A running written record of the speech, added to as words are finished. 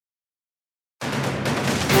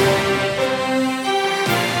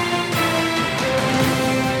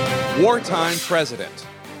Wartime president.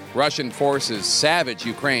 Russian forces savage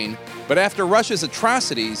Ukraine, but after Russia's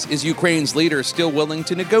atrocities, is Ukraine's leader still willing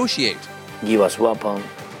to negotiate? Give us weapon,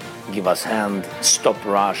 give us hand, stop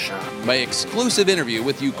Russia. My exclusive interview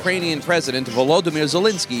with Ukrainian President Volodymyr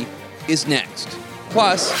Zelensky is next.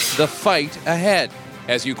 Plus, the fight ahead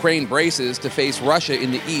as Ukraine braces to face Russia in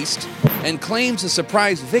the east and claims a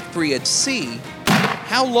surprise victory at sea.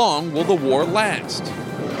 How long will the war last?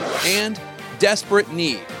 And desperate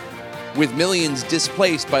need. With millions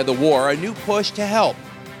displaced by the war, a new push to help.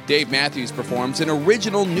 Dave Matthews performs an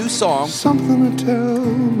original new song, Something to tell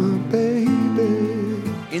my baby,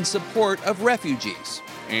 in support of refugees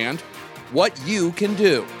and what you can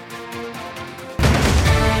do.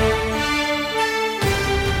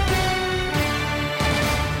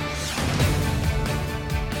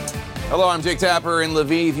 Hello, I'm Jake Tapper in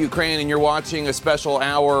Lviv, Ukraine, and you're watching a special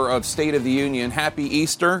hour of State of the Union. Happy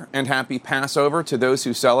Easter and happy Passover to those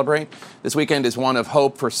who celebrate. This weekend is one of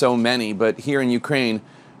hope for so many, but here in Ukraine,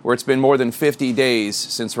 where it's been more than 50 days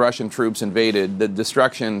since Russian troops invaded, the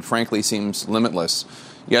destruction, frankly, seems limitless.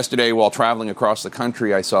 Yesterday, while traveling across the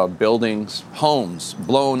country, I saw buildings, homes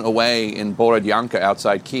blown away in Volodymyr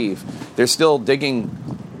outside Kyiv. They're still digging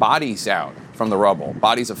bodies out from the rubble,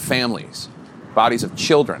 bodies of families, bodies of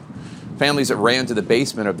children. Families that ran to the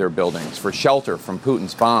basement of their buildings for shelter from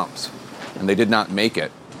Putin's bombs, and they did not make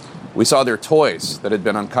it. We saw their toys that had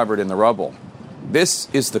been uncovered in the rubble. This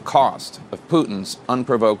is the cost of Putin's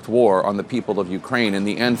unprovoked war on the people of Ukraine, and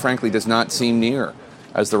the end, frankly, does not seem near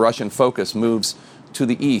as the Russian focus moves to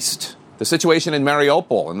the east. The situation in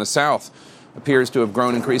Mariupol in the south appears to have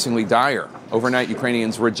grown increasingly dire. Overnight,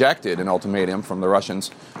 Ukrainians rejected an ultimatum from the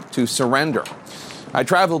Russians to surrender. I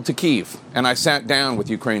traveled to Kyiv, and I sat down with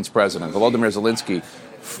Ukraine's president, Volodymyr Zelensky,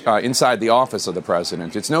 inside the office of the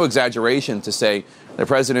president. It's no exaggeration to say that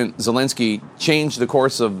President Zelensky changed the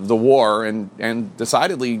course of the war and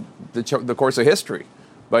decidedly the course of history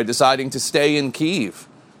by deciding to stay in Kyiv,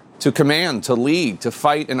 to command, to lead, to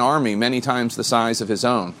fight an army many times the size of his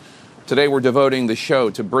own. Today we're devoting the show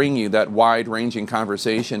to bring you that wide-ranging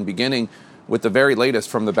conversation, beginning with the very latest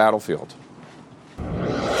from the battlefield.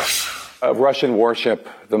 Russian warship,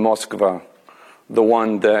 the Moskva, the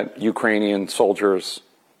one that Ukrainian soldiers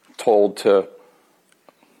told to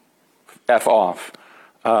F off,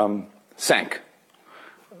 sank.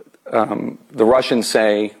 The Russians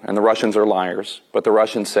say, and the Russians are liars, but the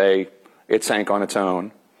Russians say it sank on its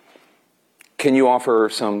own. Can you offer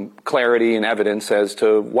some clarity and evidence as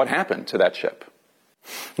to what happened to that ship?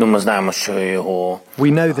 We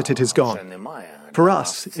know that it is gone. For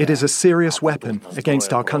us, it is a serious weapon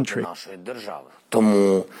against our country.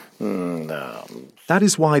 That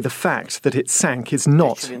is why the fact that it sank is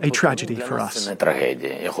not a tragedy for us.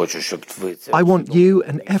 I want you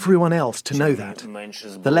and everyone else to know that.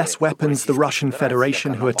 The less weapons the Russian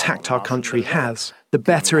Federation who attacked our country has, the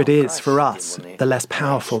better it is for us, the less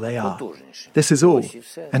powerful they are. This is all,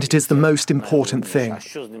 and it is the most important thing.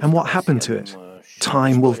 And what happened to it?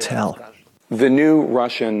 Time will tell. The new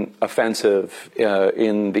Russian offensive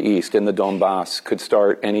in the east, in the Donbass, could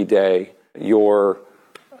start any day. Your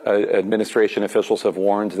administration officials have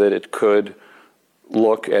warned that it could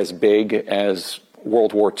look as big as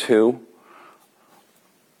World War II.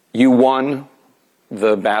 You won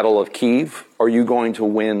the Battle of Kyiv. Are you going to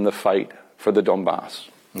win the fight for the Donbass?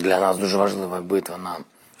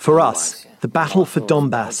 For us, the battle for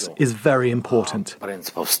Donbass is very important.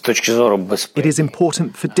 It is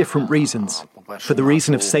important for different reasons. For the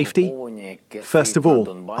reason of safety, first of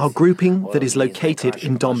all, our grouping that is located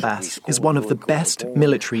in Donbass is one of the best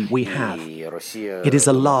military we have. It is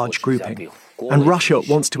a large grouping, and Russia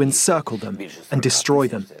wants to encircle them and destroy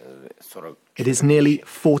them. It is nearly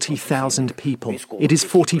 40,000 people. It is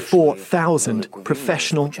 44,000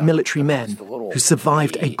 professional military men who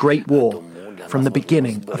survived a great war from the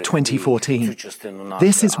beginning of 2014.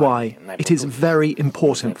 This is why it is very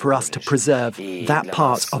important for us to preserve that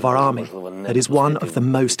part of our army that is one of the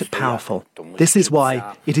most powerful. This is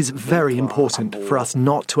why it is very important for us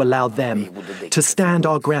not to allow them to stand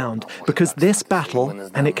our ground, because this battle,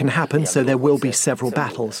 and it can happen, so there will be several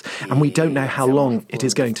battles, and we don't know how long it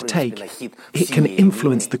is going to take, it can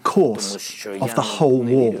influence the course of the whole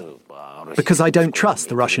war. Because I don't trust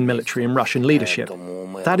the Russian military and Russian leadership.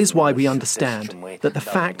 That is why we understand that the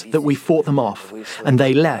fact that we fought them off, and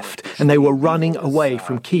they left, and they were running away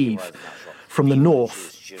from Kyiv, from the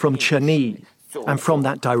north, from Chernihiv, and from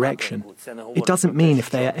that direction, it doesn't mean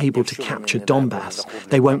if they are able to capture Donbass,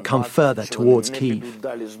 they won't come further towards Kyiv.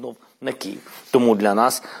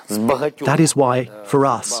 That is why, for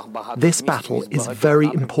us, this battle is very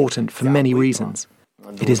important for many reasons.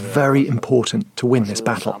 It is very important to win this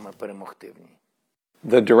battle.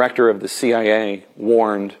 The director of the CIA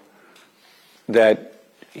warned that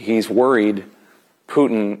he's worried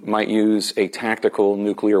Putin might use a tactical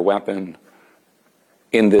nuclear weapon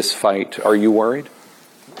in this fight. Are you worried?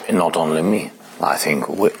 Not only me. I think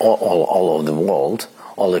all of the world,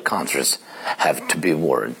 all the countries have to be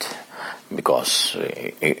worried, because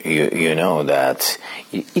you know that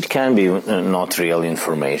it can be not real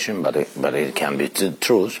information, but it can be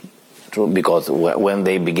truth. Because when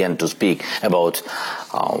they begin to speak about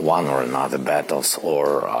one or another battles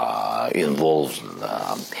or involve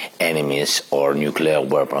enemies or nuclear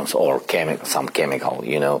weapons or some chemical,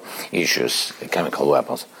 issues, chemical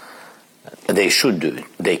weapons, they should do it.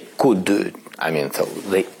 They could do it. I mean, so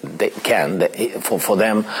they can. For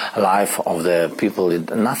them, life of the people is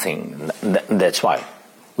nothing. That's why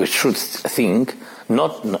we should think,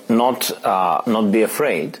 not be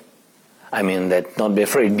afraid. I mean, that not be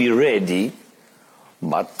afraid, be ready.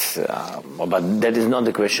 But that is not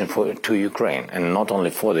the question to Ukraine, and not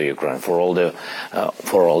only for the Ukraine, for all the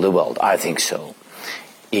world. I think so.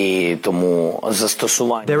 There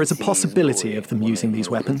is a possibility of them using these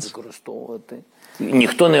weapons.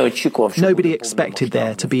 Nobody expected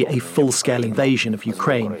there to be a full-scale invasion of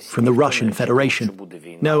Ukraine from the Russian Federation.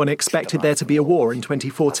 No one expected there to be a war in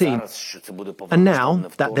 2014. And now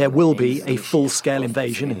that there will be a full-scale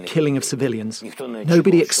invasion and killing of civilians,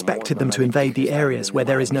 nobody expected them to invade the areas where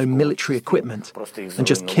there is no military equipment and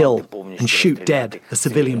just kill and shoot dead the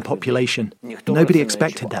civilian population. Nobody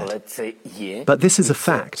expected that. But this is a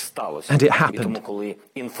fact, and it happened.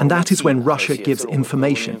 And that is when Russia gives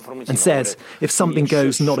information and says if something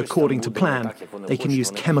goes not according to plan, they can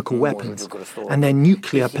use chemical weapons and their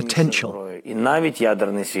nuclear potential.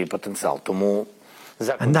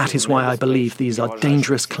 And that is why I believe these are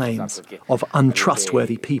dangerous claims of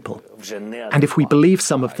untrustworthy people. And if we believe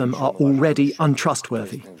some of them are already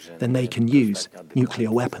untrustworthy, then they can use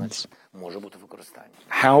nuclear weapons.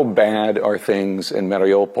 How bad are things in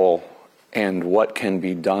Mariupol, and what can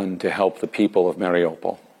be done to help the people of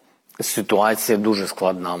Mariupol?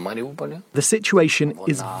 The situation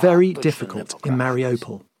is very difficult in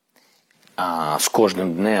Mariupol.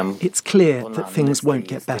 It's clear that things won't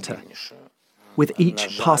get better. With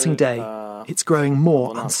each passing day, it's growing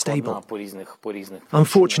more unstable.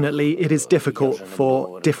 Unfortunately, it is difficult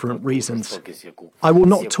for different reasons. I will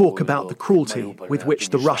not talk about the cruelty with which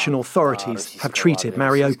the Russian authorities have treated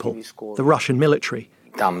Mariupol, the Russian military.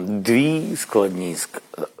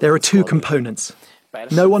 There are two components.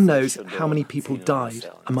 No one knows how many people died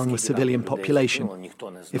among the civilian population.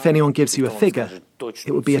 If anyone gives you a figure,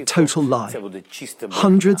 it would be a total lie.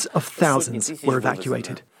 Hundreds of thousands were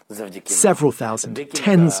evacuated. Several thousand,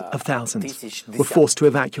 tens of thousands were forced to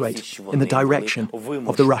evacuate in the direction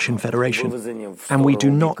of the Russian Federation. And we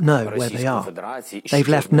do not know where they are. They've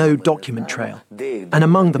left no document trail. And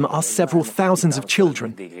among them are several thousands of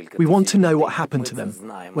children. We want to know what happened to them,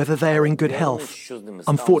 whether they are in good health.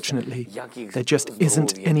 Unfortunately, there just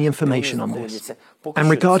isn't any information on this. And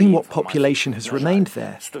regarding what population has remained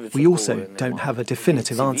there, we also don't have a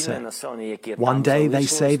definitive answer. One day they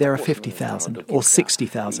say there are 50,000 or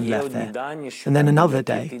 60,000 left there. And then another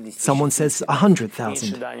day, someone says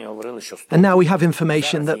 100,000. And now we have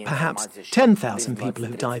information that perhaps 10,000 people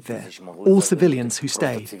have died there, all civilians who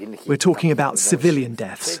stayed. We're talking about civilian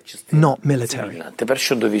deaths, not military.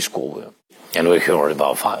 And we heard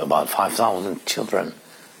about 5,000 children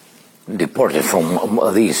deported from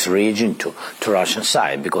this region to Russian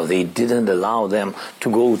side because they didn't allow them to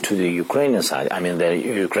go to the Ukrainian side, I mean the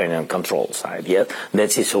Ukrainian control side. Yeah,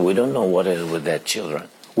 that's it. So we don't know what is with that children.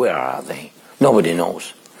 Where are they? Nobody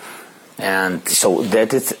knows. And so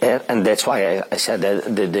that is, and that's why I said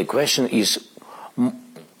that the question is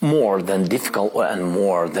more than difficult and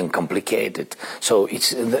more than complicated. So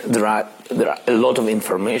there are a lot of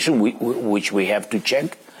information which we have to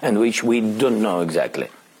check and which we don't know exactly.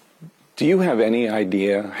 Do you have any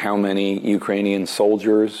idea how many Ukrainian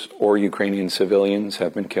soldiers or Ukrainian civilians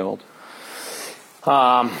have been killed?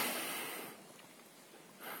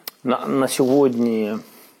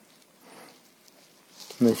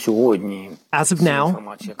 As of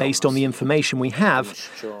now, based on the information we have,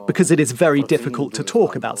 because it is very difficult to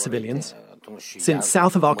talk about civilians, since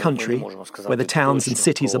south of our country, where the towns and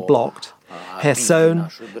cities are blocked,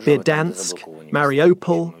 Kherson, Berdyansk,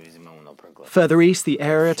 Mariupol, further east, the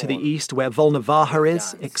area to the east where Volodymyr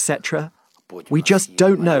is, etc., we just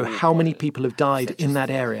don't know how many people have died in that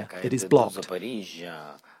area that is blocked. Let's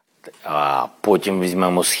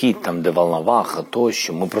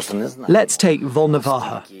take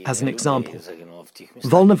Volodymyr as an example.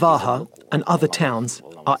 Volodymyr and other towns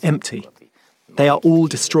are empty. They are all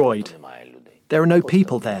destroyed. There are no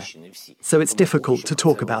people there, so it's difficult to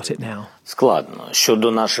talk about it now. Складно.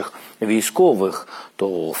 Щодо наших військових,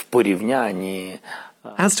 то в порівнянні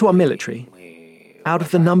As to our military, out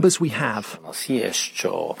of the numbers we have, у нас є,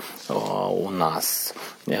 що у нас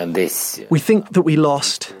десь we think that we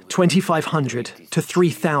lost 2,500 to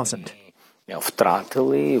 3,000.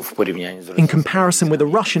 втратили в порівнянні з In comparison with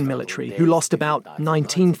the Russian military, who lost about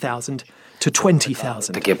 19,000 to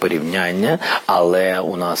 20,000. таке порівняння, але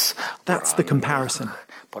у нас That's the comparison.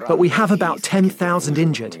 But we have about 10,000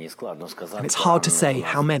 injured, and it's hard to say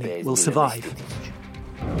how many will survive.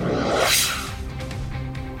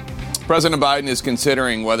 President Biden is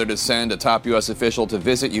considering whether to send a top U.S. official to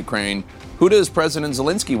visit Ukraine. Who does President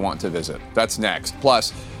Zelensky want to visit? That's next. Plus,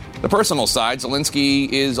 the personal side, Zelensky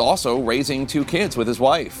is also raising 2 kids with his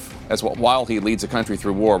wife. While he leads the country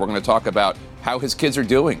through war, we're going to talk about how his kids are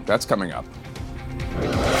doing. That's coming up.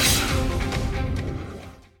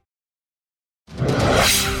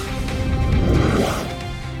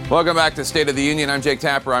 Welcome back to State of the Union. I'm Jake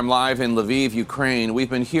Tapper. I'm live in Lviv, Ukraine. We've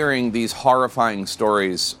been hearing these horrifying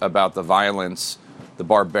stories about the violence, the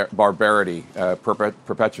barbarity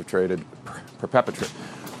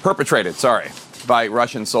perpetrated by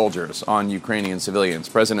Russian soldiers on Ukrainian civilians.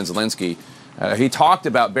 President Zelensky, he talked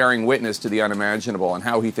about bearing witness to the unimaginable and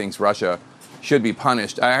how he thinks Russia should be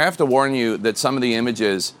punished. I have to warn you that some of the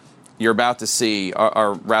images you're about to see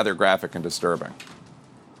are rather graphic and disturbing.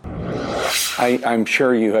 I'm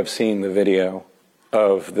sure you have seen the video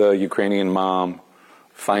of the Ukrainian mom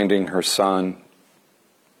finding her son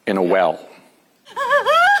in a well.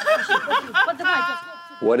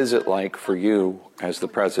 What is it like for you as the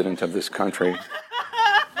president of this country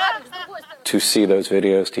to see those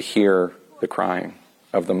videos, to hear the crying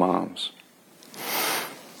of the moms?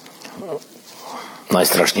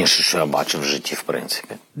 найстрашніше, що я бачив в житті, в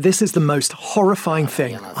принципі. This is the most horrifying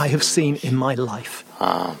thing I have seen in my life.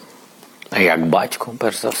 Як батько,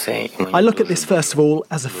 перш за все. I look at this first of all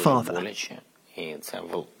as a father.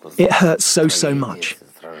 It hurts so much.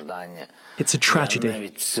 It's a tragedy.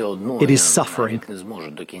 It is suffering.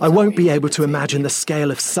 I won't be able to imagine the scale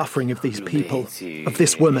of suffering of these people, of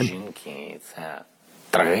this woman.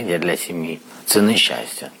 Трагедія для сім'ї. Це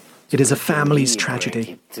нещастя. It is a family's tragedy.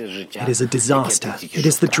 It is a disaster. It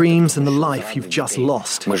is the dreams and the life you've just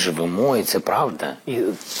lost. Ми живемо, і це правда.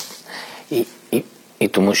 І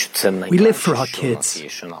тому що це We live for our kids.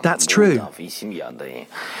 That's true. І сім'я дає.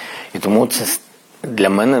 І тому це для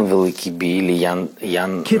мене великий біль.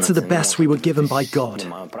 Kids are the best we were given by God,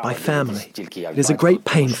 by family. It is a great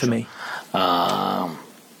pain for me.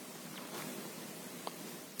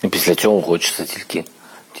 І після цього хочеться тільки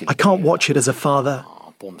I can't watch it as a father,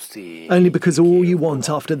 only because all you want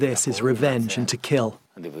after this is revenge and to kill.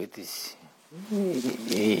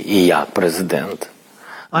 І я президент.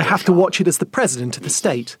 I have to watch it as the president of the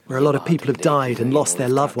state, where a lot of people have died and lost their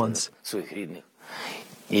loved ones.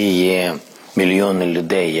 І є мільйони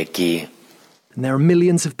людей, які And there are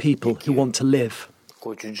millions of people who want to live.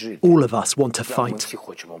 хочуть жити. All of us want to Ми fight. всі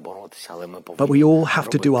хочемо боротися, але ми But повинні we all have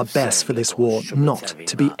to do our робити best for все this для того, war щоб not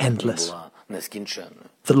ця to be війна endless. була нескінченною.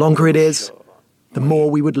 The longer it is, the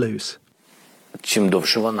more we would lose. Чим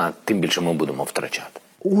довше вона, тим більше ми будемо втрачати.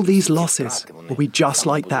 All these losses will be just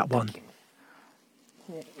like that one.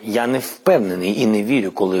 Я не впевнений і не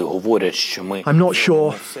вірю, коли говорять, що ми I'm not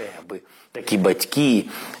sure. все, аби такі батьки,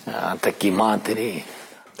 такі матері.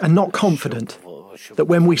 And not confident that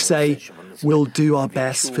when we say we'll do our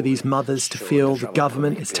best for these mothers to feel the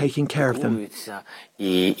government is taking care of them,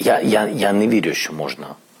 І я не вірю, що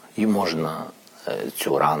можна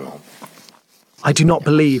цю рану. I do not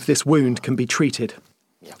believe this wound can be treated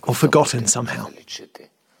or forgotten somehow. залічити.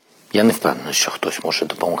 Я не впевнений, що хтось може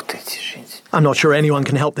допомогти цій жінці. I'm not sure anyone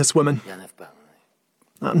can help this woman. Я не впевнений,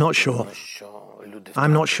 I'm not sure. що люди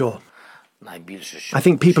I'm not sure. найбільше, що I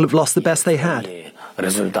think people have lost the best they had. є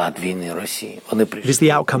результат війни Росії. Вони It прийшли. is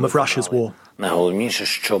the outcome of Russia's war. Найголовніше,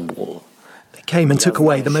 що було. They came and took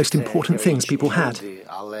away the most important things people had.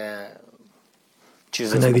 Але чи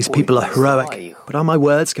I know these people are heroic, but are my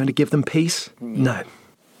words going to give them peace? No.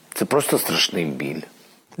 Це просто страшний біль.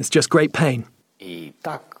 It's just great pain. І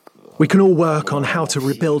так We can all work on how to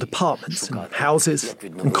rebuild apartments and houses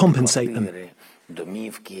and compensate them.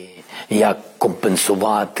 домівки, як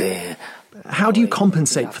компенсувати How do you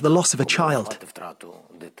compensate for the loss of a child? втрату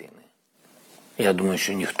дитини. Я думаю,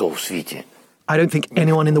 що ніхто в світі I don't think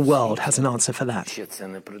anyone in the world has an answer for that. ще це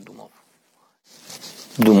не придумав.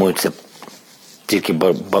 Думаю, це тільки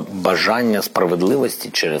бажання справедливості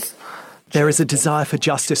через There is a desire for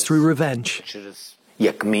justice through revenge,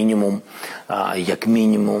 як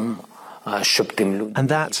мінімум, щоб тим людям, and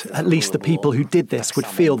that at least the people who did this would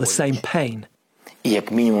feel the same pain.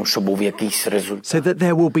 so that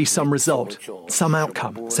there will be some result, some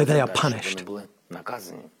outcome, so they are punished.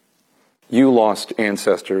 You lost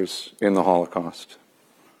ancestors in the Holocaust.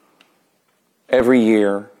 Every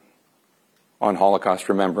year on Holocaust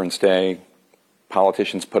Remembrance Day,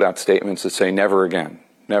 politicians put out statements that say, never again,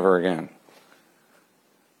 never again.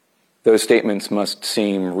 Those statements must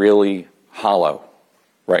seem really hollow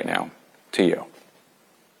right now to you.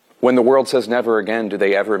 When the world says never again, do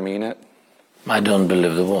they ever mean it? I don't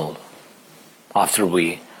believe the world. After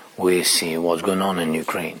we see what's going on in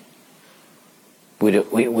Ukraine,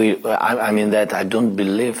 I mean that I don't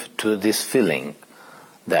believe to this feeling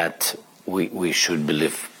that we should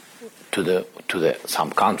believe to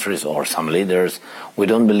some countries or some leaders. We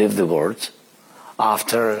don't believe the words.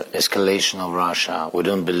 After escalation of Russia, we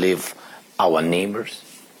don't believe our neighbors.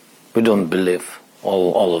 We don't believe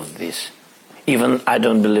all of this. Even I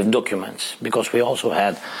don't believe documents, because we also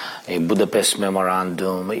had a Budapest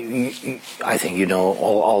memorandum. I think you know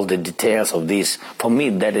all the details of this. For me,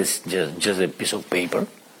 that is just a piece of paper,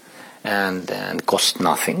 and costs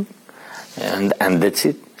nothing, and that's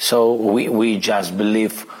it. So we just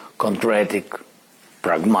believe concrete,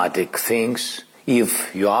 pragmatic things.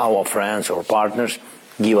 If you are our friends or partners,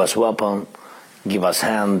 give us weapon, give us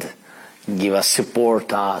hand, give us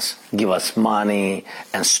support us, give us money,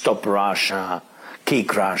 and stop Russia,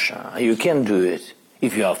 kick Russia. You can do it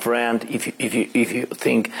if you are a friend. If you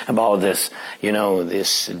think about this, you know,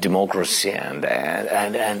 this democracy and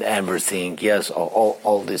everything. Yes,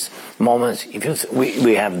 all these moments. If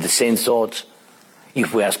we have the same thoughts.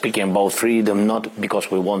 If we are speaking about freedom, not because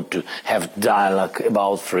we want to have dialogue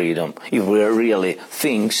about freedom, if we are really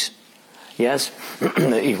things, yes,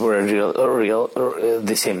 if we are real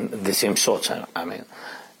the same thoughts, I mean,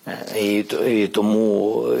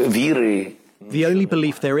 the only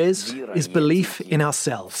belief there is belief in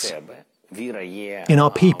ourselves, in our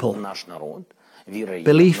people,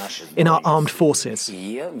 belief in our armed forces,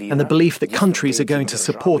 and the belief that countries are going to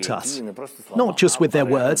support us, not just with their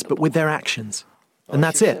words, but with their actions. And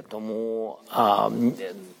that's it.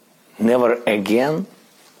 Never again.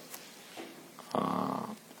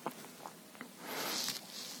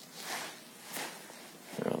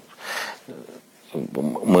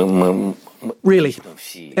 Really,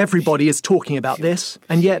 everybody is talking about this,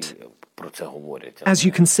 and yet, as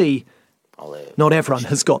you can see, not everyone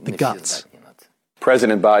has got the guts.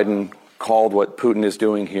 President Biden called what Putin is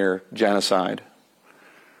doing here genocide.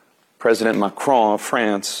 President Macron of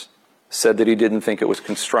France said that he didn't think it was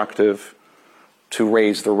constructive to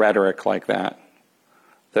raise the rhetoric like that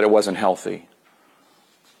it wasn't healthy.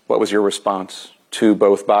 What was your response to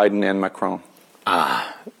both Biden and Macron?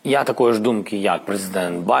 I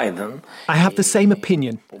have the same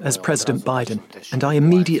opinion as President Biden, and I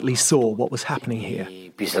immediately saw what was happening here.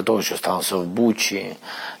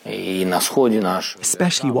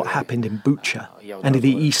 Especially what happened in Bucha and in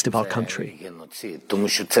the east of our country.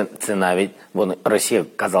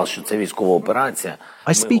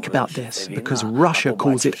 I speak about this because Russia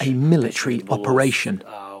calls it a military operation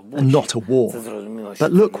and not a war.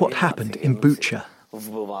 But look what happened in Bucha.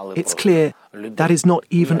 It's clear that is not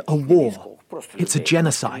even a war. It's a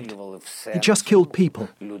genocide. It just killed people,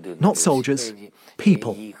 not soldiers,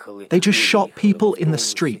 people. They just shot people in the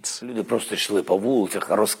streets.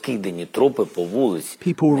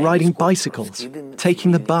 People were riding bicycles,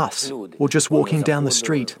 taking the bus, or just walking down the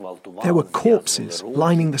street. There were corpses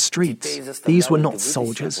lining the streets. These were not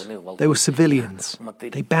soldiers. They were civilians.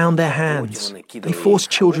 They bound their hands. They forced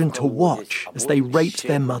children to watch as they raped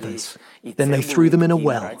their mothers. Then they threw them in a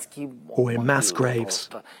well or in mass graves.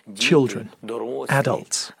 Children,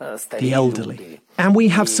 adults, the elderly. And we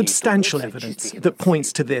have substantial evidence that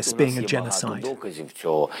points to this being a genocide.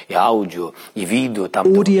 Audio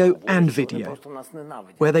and video,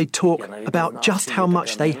 where they talk about just how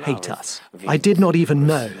much they hate us. I did not even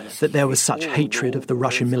know that there was such hatred of the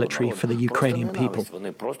Russian military for the Ukrainian people.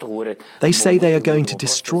 They say they are going to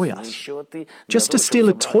destroy us. Just to steal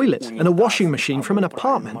a toilet and a washing machine from an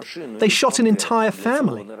apartment, they shot an entire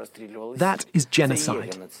family. That is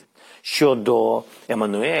genocide.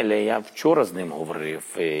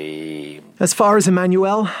 As far as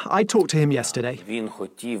Emmanuel, I talked to him yesterday.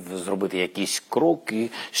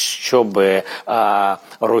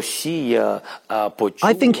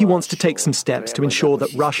 I think he wants to take some steps to ensure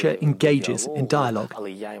that Russia engages in dialogue.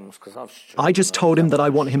 I just told him that I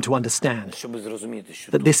want him to understand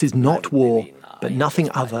that this is not war, but nothing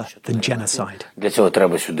other than genocide.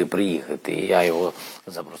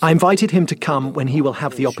 I invited him to come when he will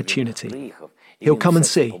have the opportunity. He'll come and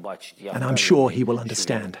see, and I'm sure he will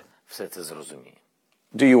understand.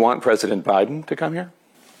 Do you want President Biden to come here?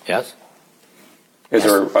 Yes.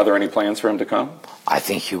 Are there any plans for him to come? I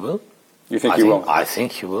think he will. You think he will? I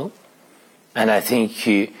think he will. And I think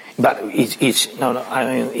but it's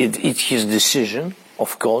his decision,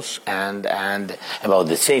 of course, and about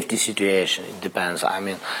the safety situation, it depends.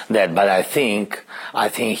 But I think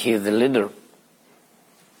he's the leader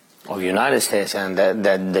of the United States, and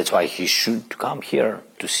that's why he should come here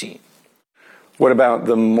to see. What about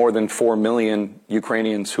the more than 4 million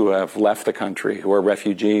Ukrainians who have left the country, who are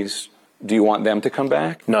refugees? Do you want them to come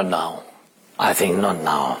back? Not now. I think not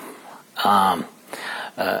now.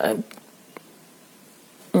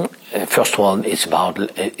 First of all, it's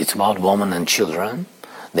about women and children.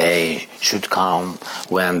 They should come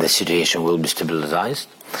when the situation will be stabilized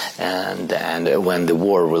and when the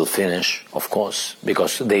war will finish, of course,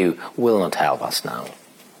 because they will not help us now.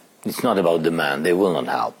 It's not about the men; they will not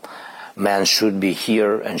help. Men should be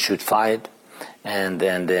here and should fight, and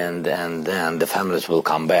then the families will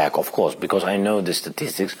come back, of course, because I know the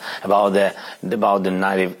statistics about the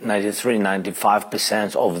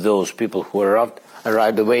 95% of those people who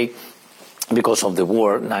arrived away because of the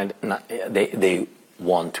war, they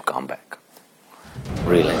want to come back.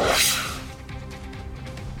 Really.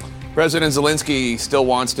 President Zelensky still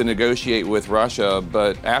wants to negotiate with Russia,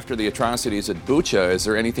 but after the atrocities at Bucha, is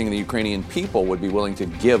there anything the Ukrainian people would be willing to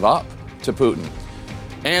give up to Putin?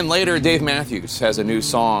 And later, Dave Matthews has a new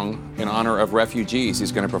song in honor of refugees.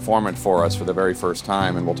 He's going to perform it for us for the very first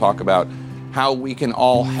time, and we'll talk about how we can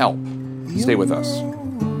all help. Stay with us.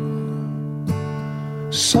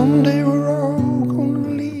 Someday we're all gonna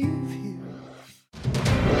leave here.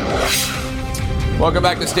 Welcome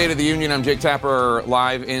back to State of the Union. I'm Jake Tapper,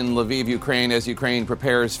 live in Lviv, Ukraine, as Ukraine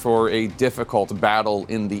prepares for a difficult battle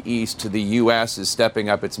in the east. The U.S. is stepping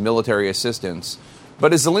up its military assistance.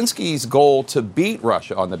 But is Zelensky's goal to beat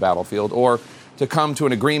Russia on the battlefield or to come to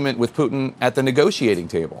an agreement with Putin at the negotiating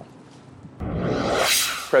table?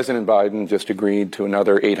 President Biden just agreed to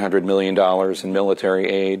another $800 million in military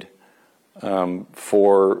aid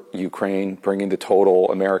for Ukraine, bringing the total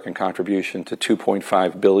American contribution to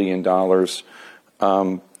 $2.5 billion.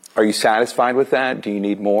 Are you satisfied with that? Do you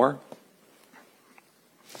need more?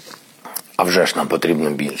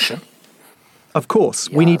 Of course,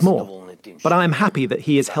 we need more. But I am happy that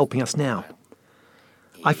he is helping us now.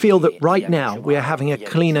 I feel that right now we are having a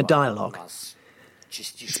cleaner dialogue.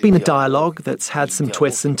 It's been a dialogue that's had some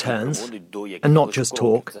twists and turns, and not just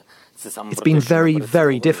talk. It's been very,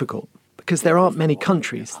 very difficult, because there aren't many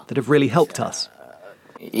countries that have really helped us.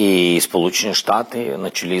 The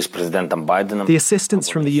assistance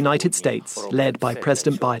from the United States, led by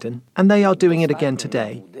President Biden, and they are doing it again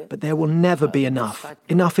today, but there will never be enough.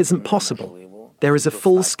 Enough isn't possible. There is a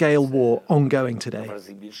full-scale war ongoing today,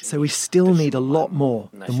 so we still need a lot more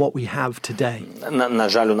than what we have today.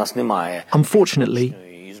 Unfortunately,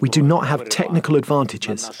 we do not have technical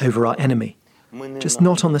advantages over our enemy, just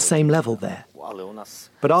not on the same level there.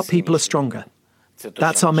 But our people are stronger.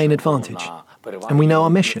 That's our main advantage. And we know our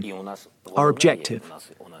mission, our objective,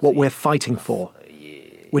 what we're fighting for.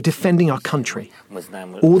 We're defending our country.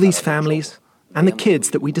 All these families and the kids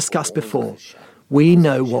that we discussed before, we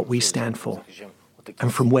know what we stand for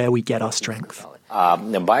and from where we get our strength. But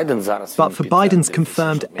for Biden's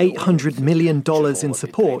confirmed $800 million in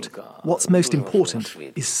support, what's most important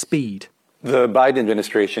is speed. The Biden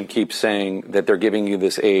administration keeps saying that they're giving you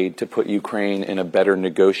this aid to put Ukraine in a better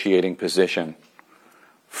negotiating position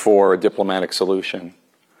for a diplomatic solution.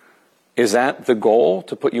 Is that the goal,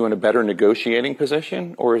 to put you in a better negotiating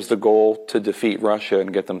position, or is the goal to defeat Russia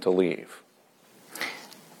and get them to leave?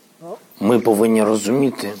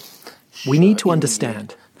 We need to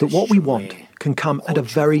understand that what we want can come at a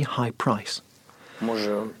very high price.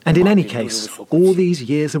 And in any case, all these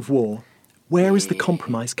years of war, where is the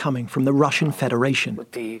compromise coming from the Russian Federation?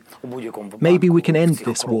 Maybe we can end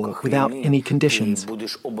this war without any conditions.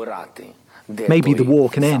 Maybe the war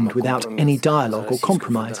can end without any dialogue or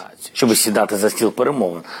compromise.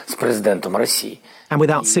 And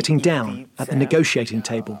without sitting down at the negotiating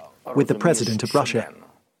table with the president of Russia.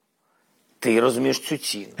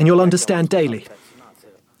 And you'll understand daily.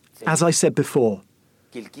 As I said before,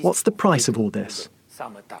 what's the price of all this?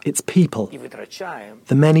 It's people.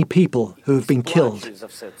 The many people who have been killed.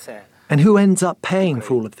 And who ends up paying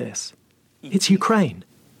for all of this? It's Ukraine.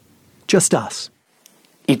 Just us.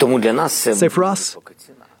 So for us,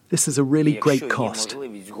 this is a really great cost.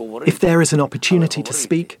 If there is an opportunity to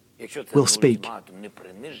speak, we'll speak.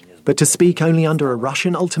 But to speak only under a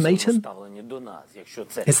Russian ultimatum?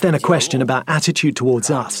 It's then a question about attitude towards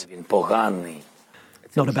us,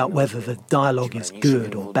 not about whether the dialogue is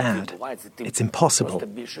good or bad. It's impossible.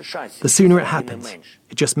 The sooner it happens,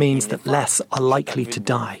 it just means that less are likely to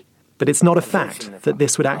die. But it's not a fact that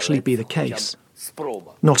this would actually be the case.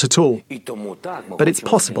 Not at all. But it's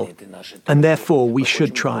possible, and therefore we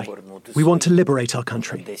should try. We want to liberate our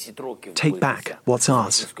country, take back what's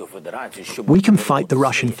ours. We can fight the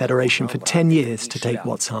Russian Federation for 10 years to take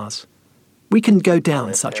what's ours. We can go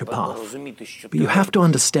down such a path, but you have to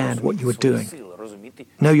understand what you are doing.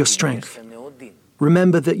 Know your strength.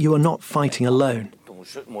 Remember that you are not fighting alone.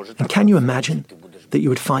 And can you imagine that you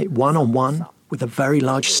would fight one-on-one with a very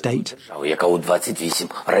large state?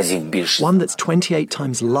 One that's 28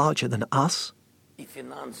 times larger than us?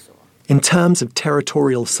 In terms of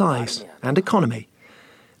territorial size and economy,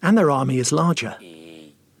 and their army is larger.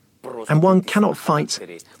 And one cannot fight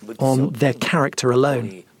on their character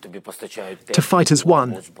alone. To fight as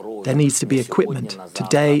one, there needs to be equipment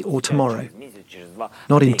today or tomorrow,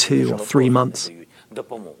 not in 2 or 3 months.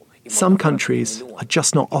 Some countries are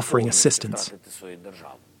just not offering assistance.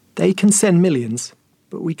 They can send millions,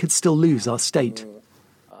 but we could still lose our state.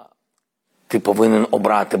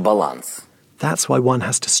 That's why one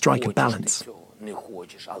has to strike a balance.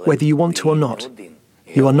 Whether you want to or not,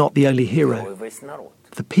 you are not the only hero.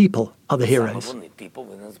 The people are the heroes,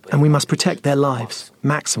 and we must protect their lives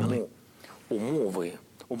maximally.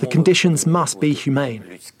 The conditions must be humane,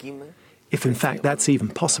 if in fact that's even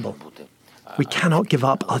possible. We cannot give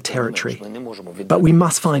up our territory, but we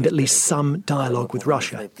must find at least some dialogue with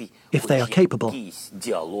Russia, if they are capable,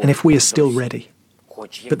 and if we are still ready.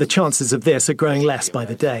 But the chances of this are growing less by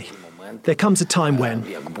the day. There comes a time when,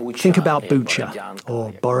 think about Bucha,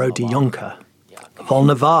 or Borodyanka,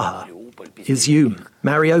 Volodymyr, Izum,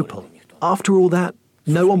 Mariupol. After all that,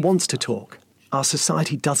 no one wants to talk. Our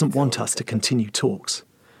society doesn't want us to continue talks.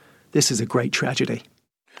 This is a great tragedy.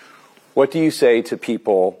 What do you say to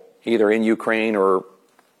people, either in Ukraine or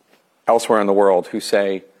elsewhere in the world, who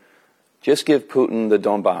say, just give Putin the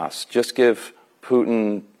Donbass, just give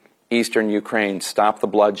Putin eastern Ukraine, stop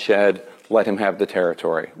the bloodshed, let him have the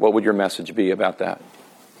territory? What would your message be about that?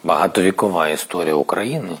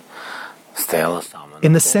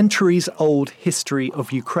 In the centuries-old history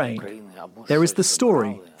of Ukraine, there is the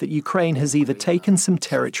story that Ukraine has either taken some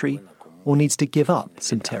territory or needs to give up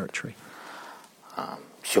some territory.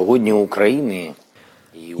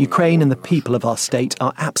 Ukraine and the people of our state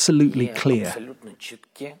are absolutely clear.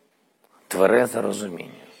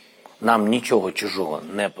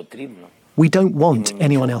 We don't want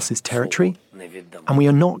anyone else's territory, and we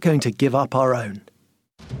are not going to give up our own.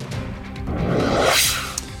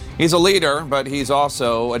 He's a leader, but he's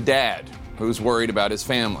also a dad who's worried about his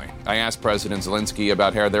family. I asked President Zelensky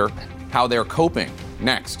about how they're coping.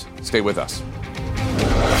 Next, stay with us.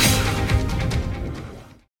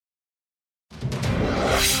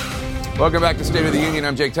 Welcome back to State of the Union.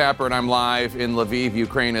 I'm Jake Tapper, and I'm live in Lviv,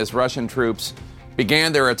 Ukraine. As Russian troops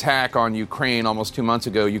began their attack on Ukraine almost 2 months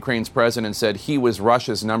ago, Ukraine's president said he was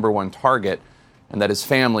Russia's #1 target and that his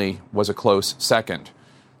family was a close second.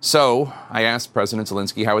 So I asked President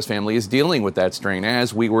Zelensky how his family is dealing with that strain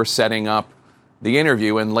as we were setting up the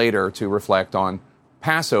interview and later to reflect on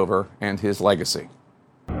Passover and his legacy.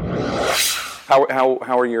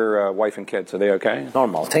 How are your wife and kids? Are they okay?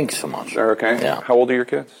 Normal. Thank you so much. They're okay? Yeah. How old are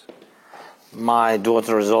your kids? My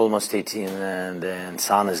daughter is almost 18 and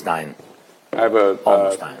son is 9. I have a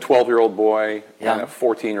 12-year-old boy and a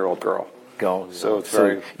 14-year-old girl. So it's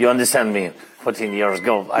very... You understand me? 14 years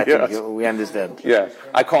ago, I think we understand. Yeah.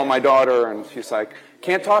 I call my daughter and she's like,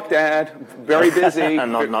 can't talk, Dad. Very busy.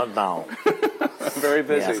 Not now. Very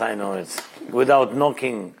busy. Yes, I know it. Without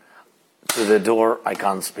knocking to the door, I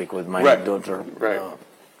can't speak with my daughter. Right.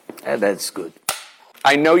 That's good.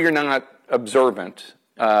 I know you're not observant,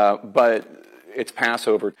 but it's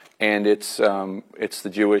Passover, and it's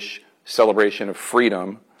the Jewish celebration of freedom.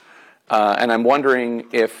 And I'm wondering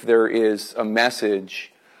if there is a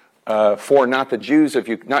message for not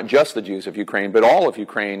just the Jews of Ukraine, but all of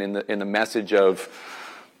Ukraine in the message of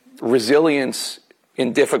resilience in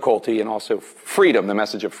difficulty and also freedom, the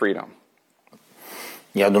message of freedom.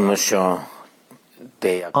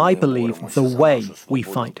 I believe the way we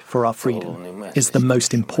fight for our freedom is the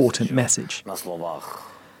most important message.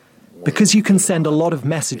 Because you can send a lot of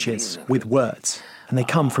messages with words, and they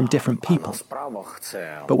come from different people.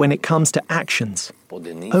 But when it comes to actions,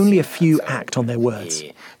 only a few act on their words.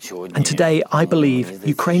 And today, I believe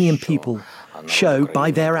Ukrainian people show by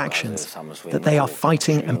their actions that they are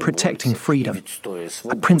fighting and protecting freedom,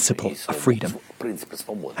 a principle of freedom.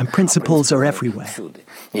 And principles are everywhere.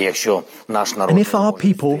 And if our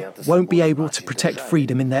people won't be able to protect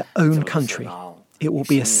freedom in their own country, it will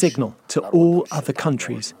be a signal to all other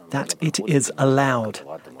countries that it is allowed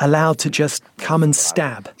to just come and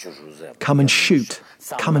stab, come and shoot,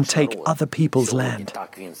 come and take other people's land.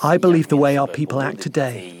 I believe the way our people act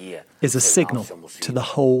today is a signal to the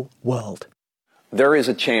whole world. There is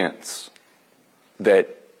a chance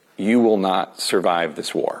that you will not survive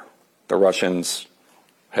this war. The Russians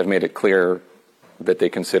have made it clear that they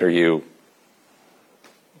consider you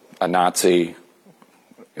a Nazi,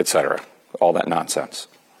 etc., all that nonsense.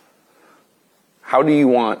 How do you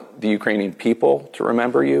want the Ukrainian people to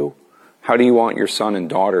remember you? How do you want your son and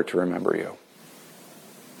daughter to remember you?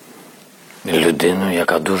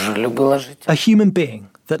 A human being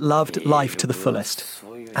that loved life to the fullest,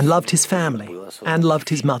 and loved his family, and loved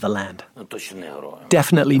his motherland.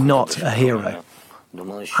 Definitely not a hero.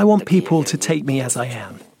 I want people to take me as I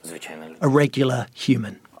am, a regular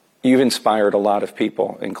human. You've inspired a lot of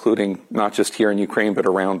people, including not just here in Ukraine, but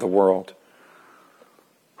around the world.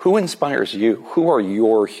 Who inspires you? Who are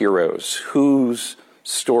your heroes? Whose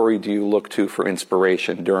story do you look to for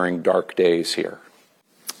inspiration during dark days here?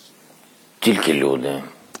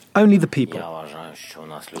 Only the people.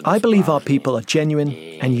 I believe our people are genuine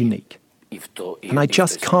and unique. And I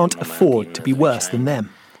just can't afford to be worse than them.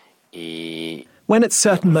 When at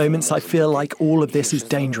certain moments I feel like all of this is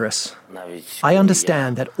dangerous, I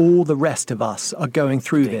understand that all the rest of us are going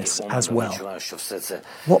through this as well.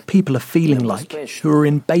 What people are feeling like, who are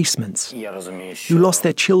in basements, who lost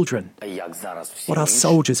their children, what our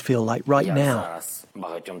soldiers feel like right now.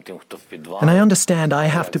 And I understand I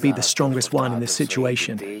have to be the strongest one in this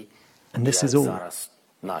situation. And this is all.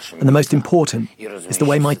 And the most important is the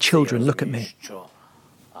way my children look at me.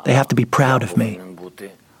 They have to be proud of me.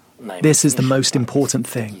 This is the most important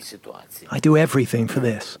thing. I do everything for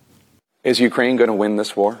this. Is Ukraine going to win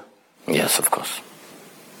this war? Yes, of course.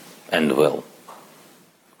 And will.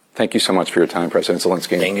 Thank you so much for your time, President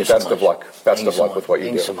Zelensky. Thank you so much. Best of luck. Best of luck with what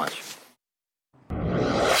you do. Thank you so much.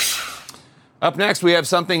 Up next, we have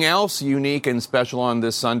something else unique and special on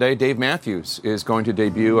this Sunday. Dave Matthews is going to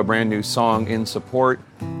debut a brand new song in support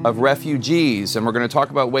of refugees, and we're going to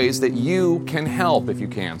talk about ways that you can help if you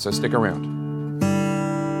can, so stick around.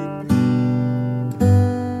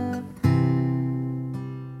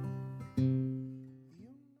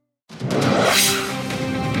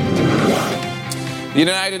 The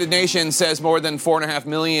United Nations says more than 4.5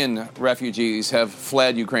 million refugees have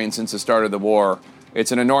fled Ukraine since the start of the war.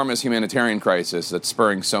 It's an enormous humanitarian crisis that's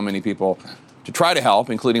spurring so many people to try to help,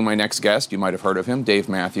 including my next guest. You might have heard of him, Dave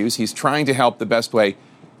Matthews. He's trying to help the best way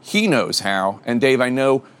he knows how. And Dave, I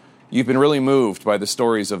know you've been really moved by the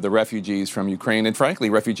stories of the refugees from Ukraine and, frankly,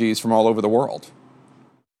 refugees from all over the world.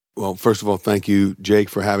 Well, first of all, thank you, Jake,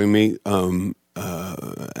 for having me.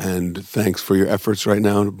 And thanks for your efforts right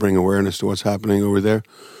now to bring awareness to what's happening over there.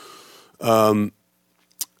 My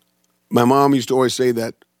mom used to always say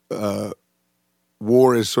that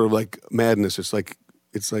war is sort of like madness. It's like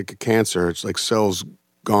a cancer. It's like cells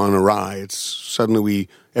gone awry. It's suddenly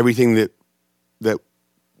everything that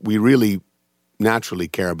we really naturally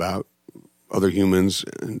care about, other humans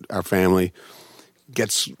and our family,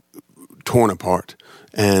 gets torn apart.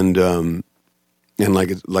 And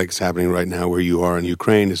like it's happening right now where you are in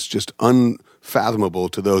Ukraine, it's just unfathomable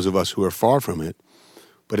to those of us who are far from it.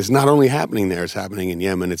 But it's not only happening there, it's happening in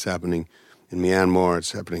Yemen, it's happening in Myanmar,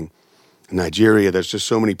 it's happening in Nigeria. There's just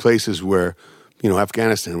so many places where,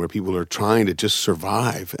 Afghanistan, where people are trying to just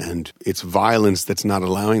survive, and it's violence that's not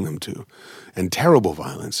allowing them to, and terrible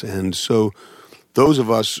violence. And so those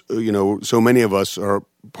of us, so many of us are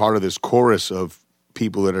part of this chorus of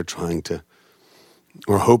people that are trying to,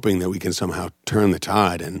 or hoping that we can somehow turn the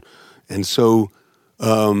tide. And so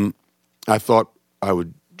I thought I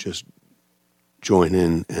would just join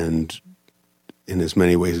in and in as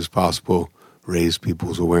many ways as possible raise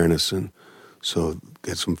people's awareness, and so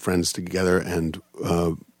get some friends together and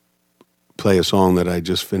play a song that I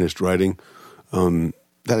just finished writing that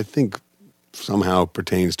I think somehow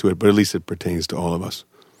pertains to it, but at least it pertains to all of us.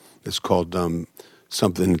 It's called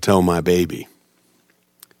Something to Tell My Baby.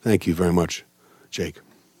 Thank you very much, Jake.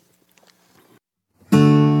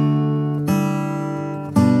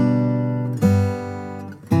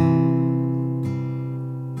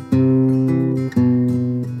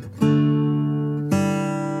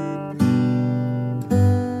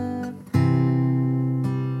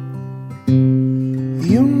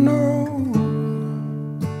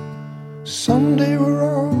 Someday we're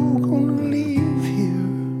all gonna leave here,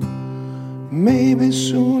 maybe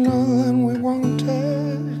sooner than we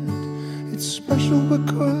wanted. It's special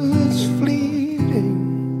because it's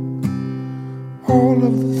fleeting, all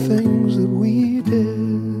of the things that we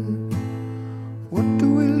did. What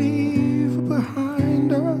do we leave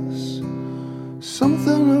behind us?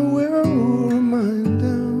 Something that will remind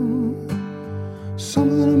them,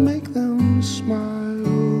 something to make them smile.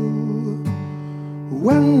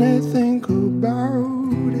 when they think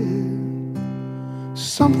about it,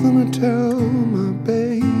 something to tell my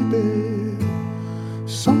baby,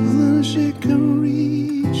 something she can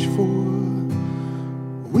reach for.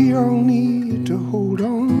 We all need to hold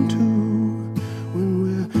on to when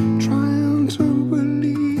we're trying to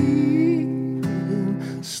believe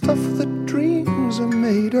in stuff that dreams are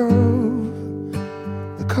made of,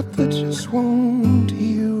 the cut that just won't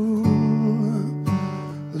heal,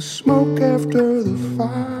 the smoke after the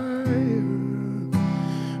fire,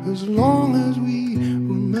 as long as we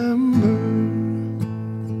remember,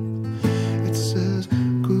 it's as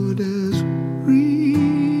good as real,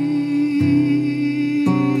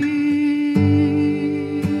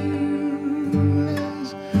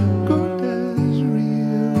 as good as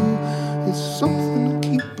real. It's something to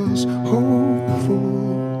keep us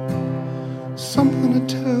hopeful, something to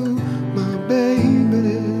tell my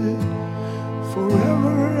baby,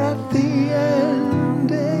 forever at the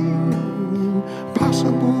ending,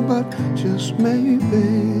 impossible but just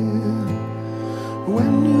maybe.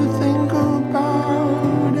 When you think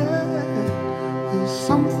about it, there's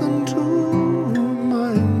something to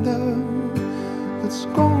remind them that's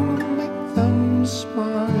gonna make them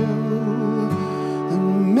smile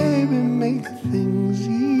and maybe make things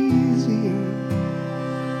easier,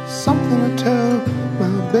 something to tell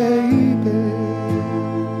my baby.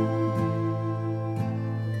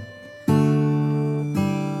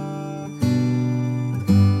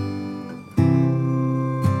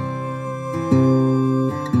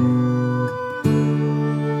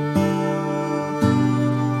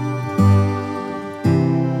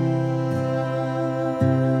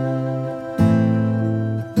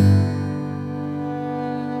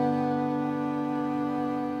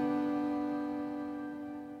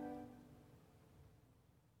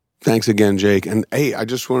 Thanks again, Jake. And hey, I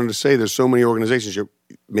just wanted to say there's so many organizations.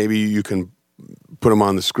 Maybe you can put them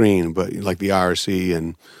on the screen, but like the IRC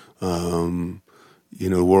and,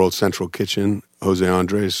 World Central Kitchen, Jose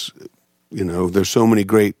Andres, there's so many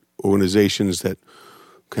great organizations that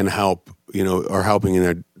can help, are helping in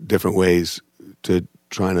their different ways to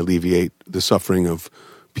try and alleviate the suffering of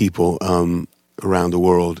people around the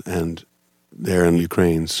world and there in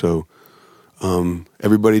Ukraine. So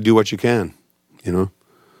everybody do what you can,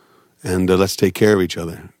 and let's take care of each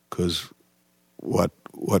other, because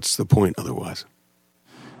what's the point otherwise?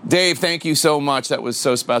 Dave, thank you so much. That was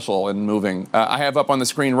so special and moving. I have up on the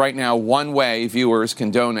screen right now one way viewers can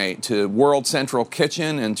donate to World Central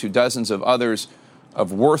Kitchen and to dozens of others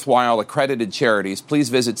of worthwhile accredited charities. Please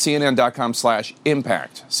visit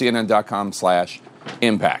cnn.com/impact,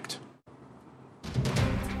 cnn.com/impact.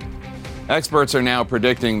 Experts are now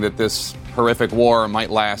predicting that this horrific war might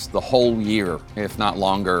last the whole year, if not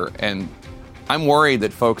longer. And I'm worried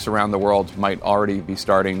that folks around the world might already be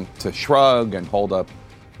starting to shrug and hold up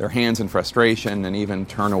their hands in frustration and even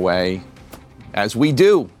turn away, as we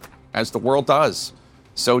do, as the world does,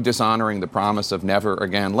 so dishonoring the promise of never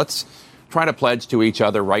again. Let's try to pledge to each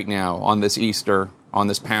other right now on this Easter, on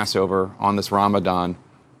this Passover, on this Ramadan,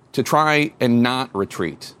 to try and not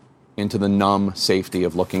retreat into the numb safety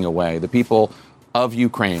of looking away. The people of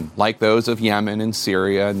Ukraine, like those of Yemen and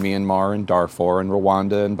Syria and Myanmar and Darfur and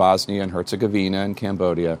Rwanda and Bosnia and Herzegovina and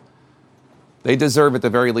Cambodia, they deserve at the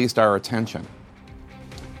very least our attention.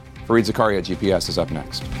 Fareed Zakaria, GPS, is up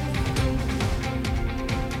next.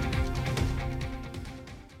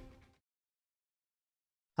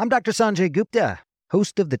 I'm Dr. Sanjay Gupta,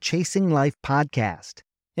 host of the Chasing Life podcast.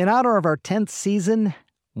 In honor of our 10th season,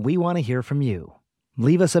 we want to hear from you.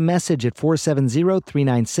 Leave us a message at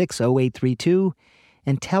 470-396-0832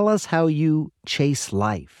 and tell us how you chase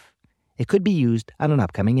life. It could be used on an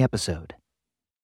upcoming episode.